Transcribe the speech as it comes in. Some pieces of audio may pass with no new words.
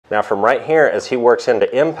Now from right here, as he works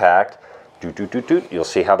into impact, you'll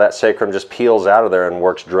see how that sacrum just peels out of there and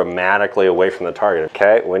works dramatically away from the target.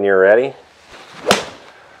 Okay, when you're ready,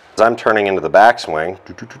 as I'm turning into the backswing,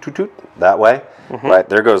 that way, right,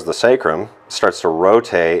 there goes the sacrum, starts to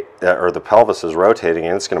rotate, or the pelvis is rotating,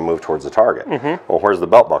 and it's going to move towards the target. Well, where's the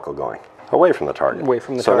belt buckle going? Away from the target. Away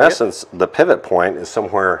from the target. So in essence, the pivot point is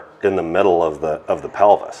somewhere in the middle of the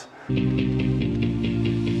pelvis.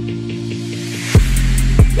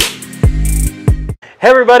 Hey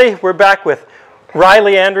everybody, we're back with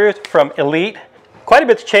Riley Andrews from Elite. Quite a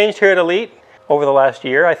bit's changed here at Elite over the last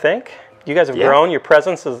year, I think. You guys have grown, your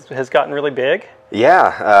presence has gotten really big.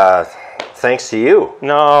 Yeah, thanks to you.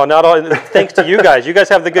 No, not all, thanks to you guys. You guys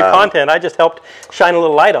have the good content. I just helped shine a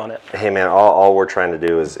little light on it. Hey man, all we're trying to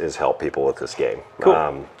do is help people with this game.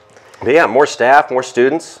 Cool. But yeah, more staff, more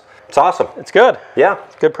students. It's awesome. It's good. Yeah.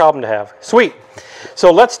 It's a good problem to have. Sweet.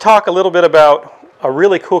 So let's talk a little bit about a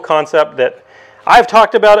really cool concept that I've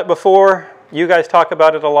talked about it before. You guys talk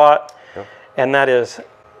about it a lot. Yep. And that is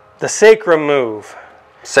the sacrum move.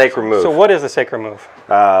 Sacrum move. So what is the sacrum move?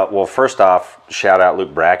 Well, first off, shout out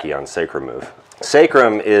Luke Bracke on sacrum move.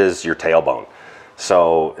 Sacrum is your tailbone.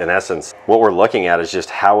 So in essence, what we're looking at is just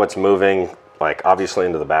how it's moving, like obviously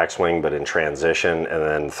into the backswing, but in transition and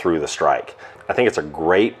then through the strike. I think it's a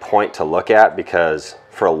great point to look at because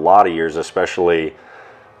for a lot of years, especially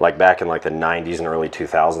like back in like the 90s and early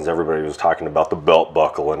 2000s, everybody was talking about the belt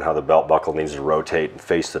buckle and how the belt buckle needs to rotate and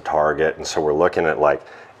face the target. And so we're looking at like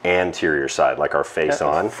anterior side, like our face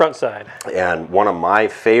on. Front side. And one of my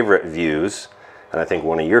favorite views, and I think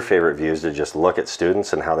one of your favorite views to just look at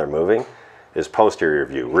students and how they're moving, is posterior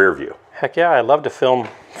view, rear view. Heck yeah, I love to film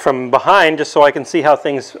from behind just so I can see how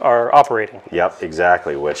things are operating. Yep,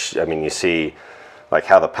 exactly, which, I mean, you see like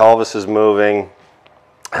how the pelvis is moving,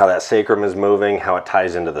 how that sacrum is moving, how it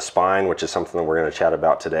ties into the spine, which is something that we're going to chat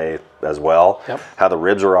about today as well. Yep. How the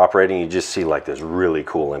ribs are operating, you just see like this really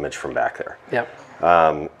cool image from back there. Yep.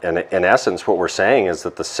 And in essence, what we're saying is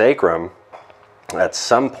that the sacrum at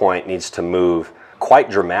some point needs to move quite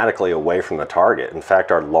dramatically away from the target. In fact,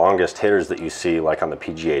 our longest hitters that you see like on the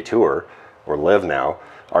PGA Tour or live now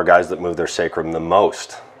are guys that move their sacrum the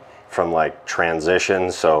most from like transition,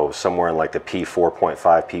 so somewhere in like the P4.5,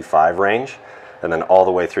 P5 range, and then all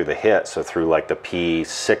the way through the hit, so through like the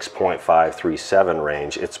P6.5 through 7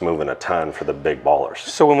 range, it's moving a ton for the big ballers.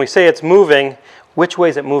 So when we say it's moving, which way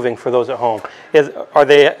is it moving for those at home? Are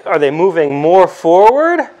they moving more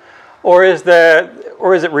forward, or is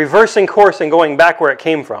it reversing course and going back where it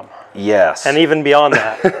came from? Yes. And even beyond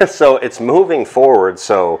that. So it's moving forward.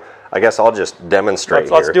 So I guess I'll just demonstrate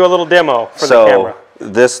here. Let's do a little demo for the camera. So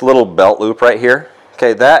this little belt loop right here,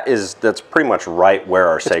 okay, that's pretty much right where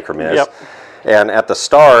our sacrum is. Yep. And at the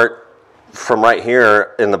start, from right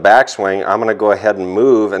here in the backswing, I'm going to go ahead and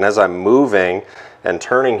move. And as I'm moving and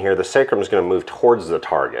turning here, the sacrum is going to move towards the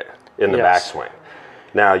target in the backswing.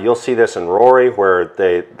 Now you'll see this in Rory where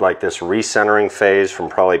they like this recentering phase from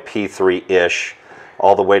probably P3-ish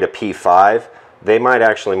all the way to P5. They might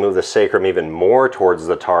actually move the sacrum even more towards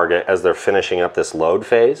the target as they're finishing up this load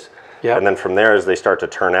phase. Yep. And then from there, as they start to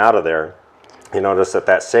turn out of there, you notice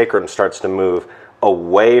that sacrum starts to move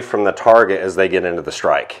away from the target as they get into the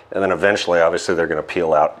strike. And then eventually, obviously, they're going to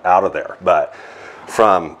peel out of there. But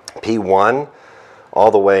from P1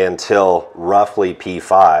 all the way until roughly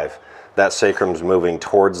P5, that sacrum's moving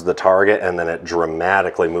towards the target, and then it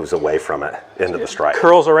dramatically moves away from it into the strike.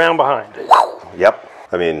 Curls around behind. Yep.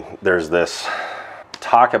 I mean, there's this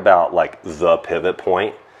talk about like the pivot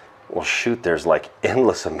point. Well, shoot, there's like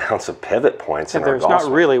endless amounts of pivot points in our golf swing. There's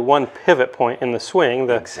not really one pivot point in the swing.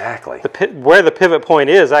 Exactly. Where the pivot point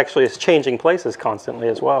is actually is changing places constantly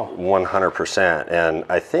as well. 100%. And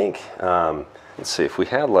I think, let's see, if we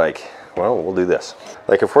had like, well, we'll do this.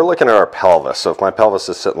 Like if we're looking at our pelvis, so if my pelvis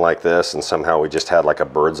is sitting like this and somehow we just had like a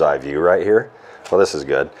bird's eye view right here, well, this is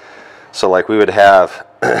good. So like we would have,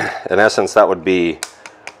 in essence, that would be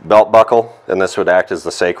belt buckle, and this would act as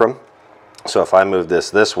the sacrum. So if I move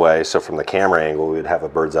this way, so from the camera angle, we would have a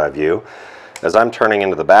bird's eye view. As I'm turning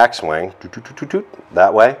into the backswing,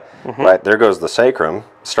 that way, right, there goes the sacrum,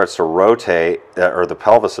 starts to rotate, or the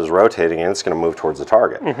pelvis is rotating, and it's going to move towards the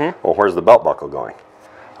target. Well, where's the belt buckle going?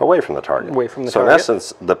 Away from the target. Away from the target. So in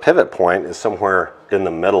essence, the pivot point is somewhere in the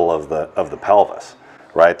middle of the pelvis,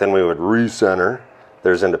 right? Then we would recenter.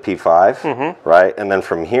 There's into P5, right? And then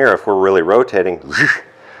from here, if we're really rotating,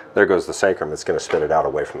 there goes the sacrum. It's going to spit it out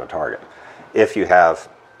away from the target. If you have,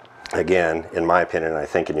 again, in my opinion, and I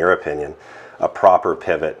think in your opinion, a proper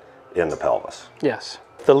pivot in the pelvis. Yes.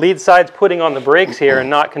 If the lead side's putting on the brakes here and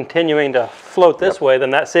not continuing to float this way, then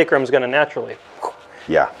that sacrum is going to naturally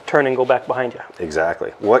turn and go back behind you.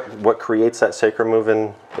 Exactly. What creates that sacrum move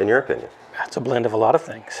in your opinion? It's a blend of a lot of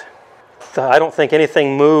things. I don't think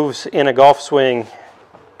anything moves in a golf swing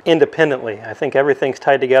independently. I think everything's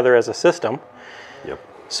tied together as a system. Yep.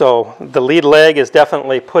 So the lead leg is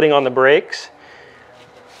definitely putting on the brakes.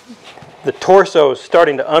 The torso is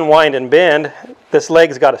starting to unwind and bend. This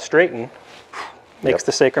leg's got to straighten. Makes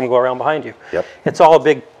the sacrum go around behind you. Yep. It's all a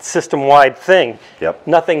big system-wide thing. Yep.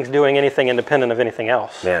 Nothing's doing anything independent of anything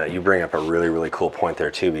else. Man, you bring up a really, really cool point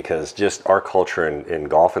there too, because just our culture in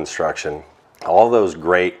golf instruction, all those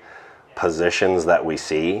great positions that we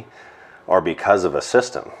see are because of a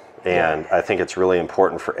system. And I think it's really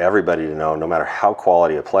important for everybody to know, no matter how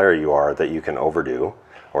quality a player you are, that you can overdo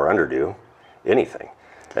or underdo anything.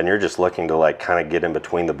 And you're just looking to like kind of get in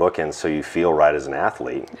between the bookends so you feel right as an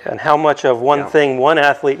athlete. And how much of one thing one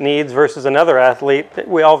athlete needs versus another athlete,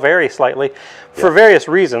 we all vary slightly for various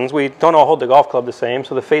reasons. We don't all hold the golf club the same,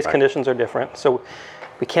 so the face conditions are different. So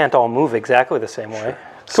we can't all move exactly the same way.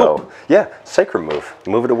 Cool. So yeah, sacrum move.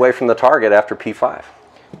 Move it away from the target after P5.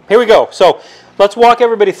 Here we go. So let's walk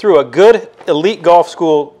everybody through a good elite golf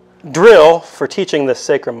school drill for teaching this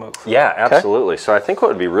sacrum move. Yeah, absolutely. So I think what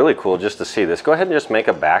would be really cool just to see this, go ahead and just make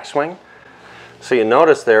a backswing. So you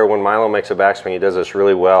notice there when Milo makes a backswing, he does this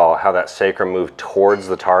really well, how that sacrum moved towards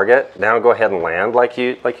the target. Now go ahead and land like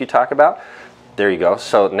you talk about. There you go.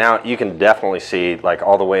 So now you can definitely see like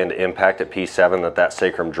all the way into impact at P7 that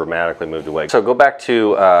sacrum dramatically moved away. So go back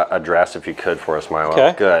to address if you could for us, Milo.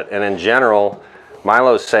 Okay. Good. And in general,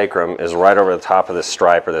 Milo's sacrum is right over the top of this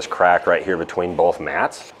stripe or this crack right here between both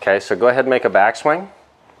mats. Okay, so go ahead and make a backswing.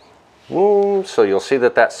 So you'll see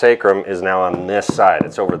that sacrum is now on this side.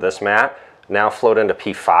 It's over this mat. Now float into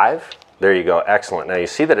P5. There you go, excellent. Now you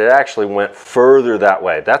see that it actually went further that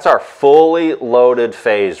way. That's our fully loaded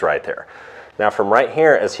phase right there. Now from right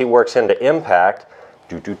here, as he works into impact,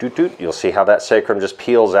 you'll see how that sacrum just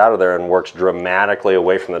peels out of there and works dramatically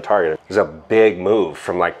away from the target. It's a big move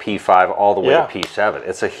from like P5 all the way to P7.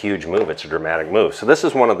 It's a huge move. It's a dramatic move. So this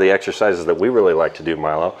is one of the exercises that we really like to do,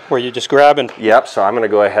 Milo. Where you just grab and... Yep, so I'm going to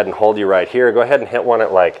go ahead and hold you right here. Go ahead and hit one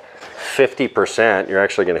at like 50%. You're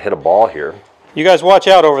actually going to hit a ball here. You guys watch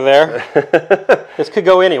out over there. This could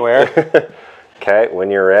go anywhere. Okay,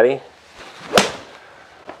 when you're ready.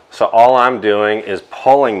 So all I'm doing is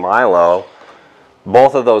pulling Milo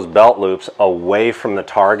both of those belt loops away from the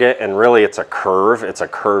target, and really it's a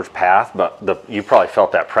curved path, but you probably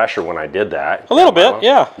felt that pressure when I did that. A little bit,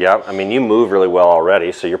 yeah. Yeah, I mean you move really well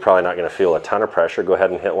already, so you're probably not going to feel a ton of pressure. Go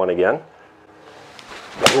ahead and hit one again.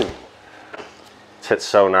 Ooh. It's hit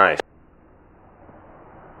so nice.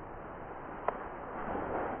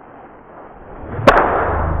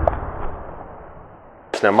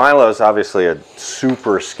 Now Milo's obviously a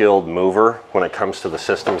super skilled mover when it comes to the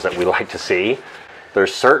systems that we like to see.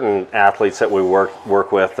 There's certain athletes that we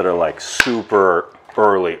work with that are like super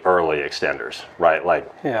early extenders, right?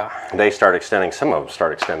 Like they start extending, some of them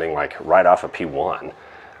start extending like right off of P1,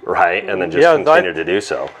 right? And then just continue to do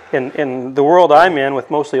so. In the world I'm in with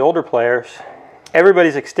mostly older players,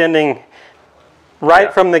 everybody's extending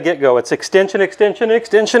from the get-go. It's extension, extension,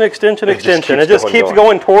 extension, extension, extension. It just keeps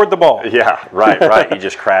going toward the ball. Yeah, right. You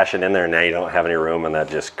just crash it in there and now you don't have any room, and that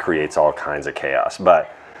just creates all kinds of chaos.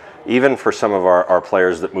 But even for some of our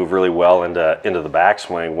players that move really well into the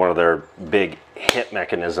backswing, one of their big hit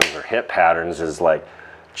mechanisms or hit patterns is like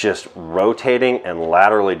just rotating and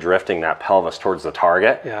laterally drifting that pelvis towards the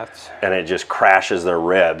target. Yeah. And it just crashes their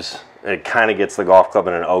ribs. It kind of gets the golf club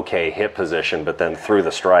in an okay hit position, but then through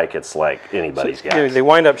the strike, it's like anybody's guess. They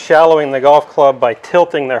wind up shallowing the golf club by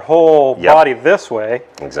tilting their whole body this way.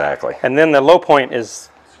 Exactly. And then the low point is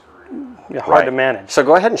hard to manage. So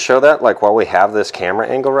go ahead and show that, like while we have this camera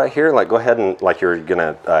angle right here, like go ahead and like you're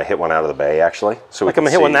gonna hit one out of the bay actually. So like I'm gonna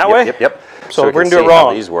hit one that way? Yep. So we're gonna do it wrong.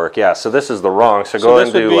 How these work. Yeah. So this is the wrong. So go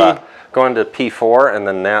ahead and go into P4 and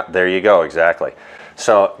then there you go. Exactly.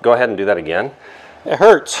 So go ahead and do that again. It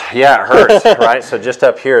hurts. Yeah, it hurts, right? So just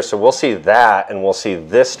up here, so we'll see that, and we'll see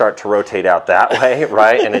this start to rotate out that way,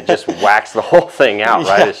 right? And it just whacks the whole thing out,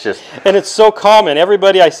 right? It's just... And it's so common.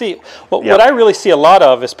 Everybody I see, what I really see a lot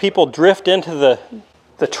of is people drift into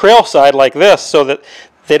the trail side like this so that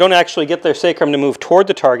they don't actually get their sacrum to move toward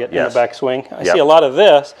the target in the backswing. I see a lot of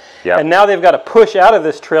this, and now they've got to push out of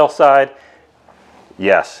this trail side.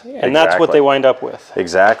 Yes, and that's what they wind up with.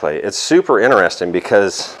 Exactly. It's super interesting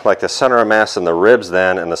because like the center of mass in the ribs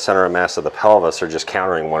then and the center of mass of the pelvis are just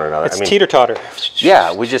countering one another. It's teeter-totter.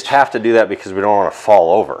 Yeah, we just have to do that because we don't want to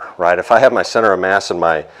fall over, right? If I have my center of mass in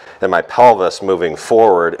my pelvis moving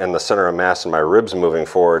forward and the center of mass in my ribs moving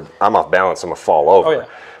forward, I'm off balance, I'm going to fall over. Oh, yeah.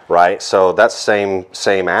 right? So that same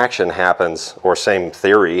action happens, or same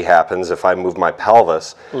theory happens if I move my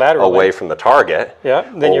pelvis laterally away from the target. Yeah,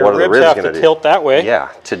 then well, your ribs have to tilt that way.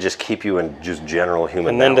 Yeah, to just keep you in just general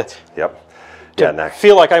human and balance. Then to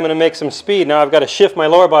feel like I'm going to make some speed. Now I've got to shift my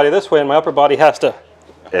lower body this way, and my upper body has to.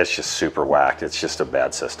 It's just super whacked. It's just a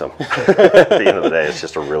bad system. At the end of the day, it's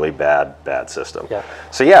just a really bad system. Yeah.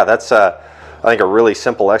 So yeah, that's I think a really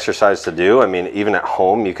simple exercise to do. I mean, even at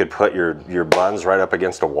home, you could put your buns right up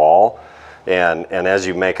against a wall, and as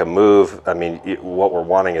you make a move, I mean, what we're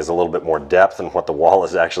wanting is a little bit more depth than what the wall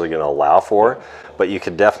is actually going to allow for. But you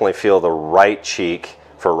could definitely feel the right cheek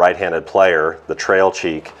for a right-handed player, the trail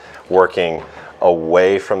cheek, working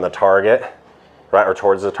away from the target, right, or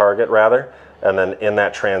towards the target rather. And then in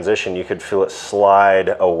that transition, you could feel it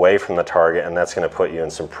slide away from the target, and that's going to put you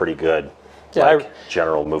in some pretty good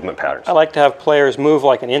general movement patterns. I like to have players move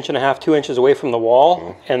like 1.5 inches, 2 inches away from the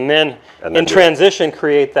wall, and then in transition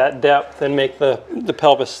create that depth and make the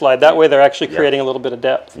pelvis slide. That way they're actually creating a little bit of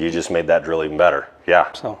depth. You just made that drill even better.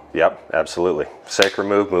 Yeah. So. Yep, absolutely. Sacrum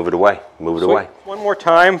move it away. Move it away. One more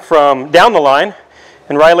time from down the line.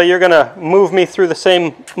 And Riley, you're going to move me through the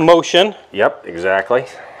same motion. Yep, exactly.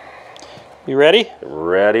 You ready?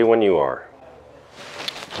 Ready when you are.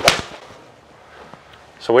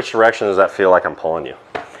 So which direction does that feel like I'm pulling you?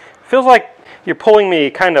 Feels like you're pulling me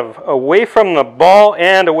kind of away from the ball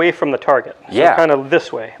and away from the target. So kind of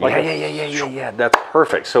this way. Like yeah. That's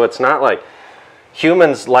perfect. So it's not like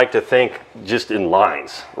humans like to think just in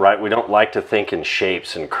lines, right? We don't like to think in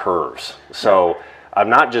shapes and curves. So I'm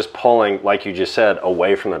not just pulling, like you just said,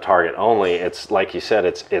 away from the target only. It's like you said,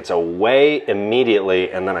 it's away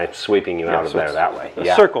immediately, and then I'm sweeping you out of there that way.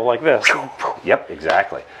 A circle like this. Yep,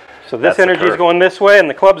 exactly. So this energy is going this way, and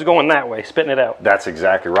the club's going that way, spitting it out. That's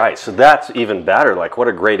exactly right. So that's even better. Like, what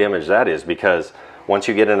a great image that is, because once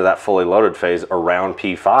you get into that fully loaded phase around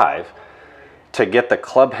P5, to get the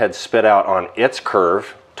club head spit out on its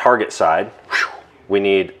curve, target side, we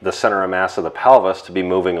need the center of mass of the pelvis to be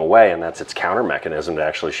moving away, and that's its counter mechanism to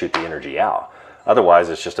actually shoot the energy out. Otherwise,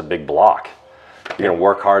 it's just a big block. You're going to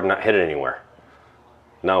work hard and not hit it anywhere.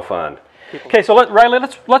 No fun. Okay, so Riley,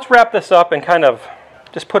 let's wrap this up and kind of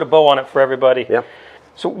just put a bow on it for everybody. Yep.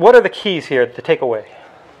 So what are the keys here to take away?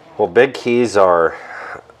 Well, big keys are,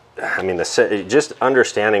 I mean, just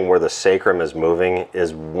understanding where the sacrum is moving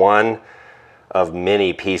is one of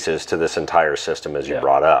many pieces to this entire system, as you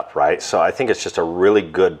brought up, right? So I think it's just a really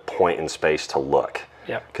good point in space to look,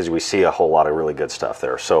 because we see a whole lot of really good stuff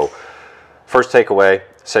there. So first takeaway,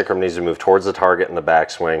 sacrum needs to move towards the target in the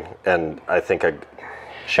backswing, and I think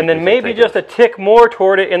and then maybe just a tick more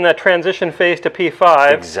toward it in that transition phase to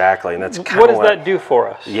P5. Exactly, and that's kind what does that do for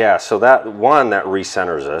us? Yeah, so that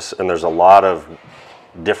recenters us, and there's a lot of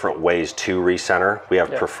different ways to recenter. We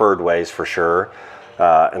have preferred ways for sure.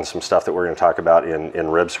 And some stuff that we're going to talk about in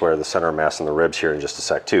rib square, the center of mass in the ribs here in just a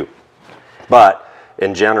sec too. But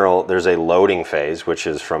in general, there's a loading phase, which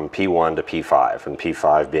is from P1 to P5, and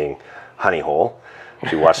P5 being honey hole,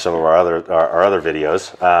 if you watch some of our other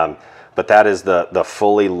videos. But that is the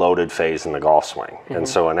fully loaded phase in the golf swing. And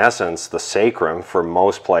so in essence, the sacrum for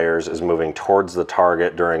most players is moving towards the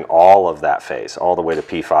target during all of that phase, all the way to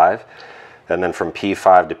P5. And then from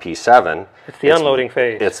P5 to P7, it's the unloading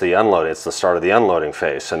phase. It's the unload. It's the start of the unloading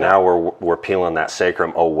phase. So now we're peeling that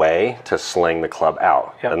sacrum away to sling the club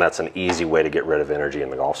out, and that's an easy way to get rid of energy in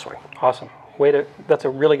the golf swing. Awesome. That's a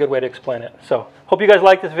really good way to explain it. So hope you guys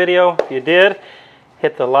liked this video. If you did,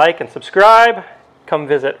 hit the like and subscribe. Come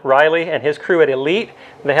visit Riley and his crew at Elite.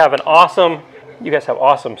 They have you guys have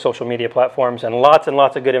awesome social media platforms and lots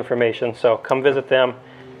of good information. So come visit them.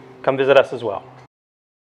 Come visit us as well.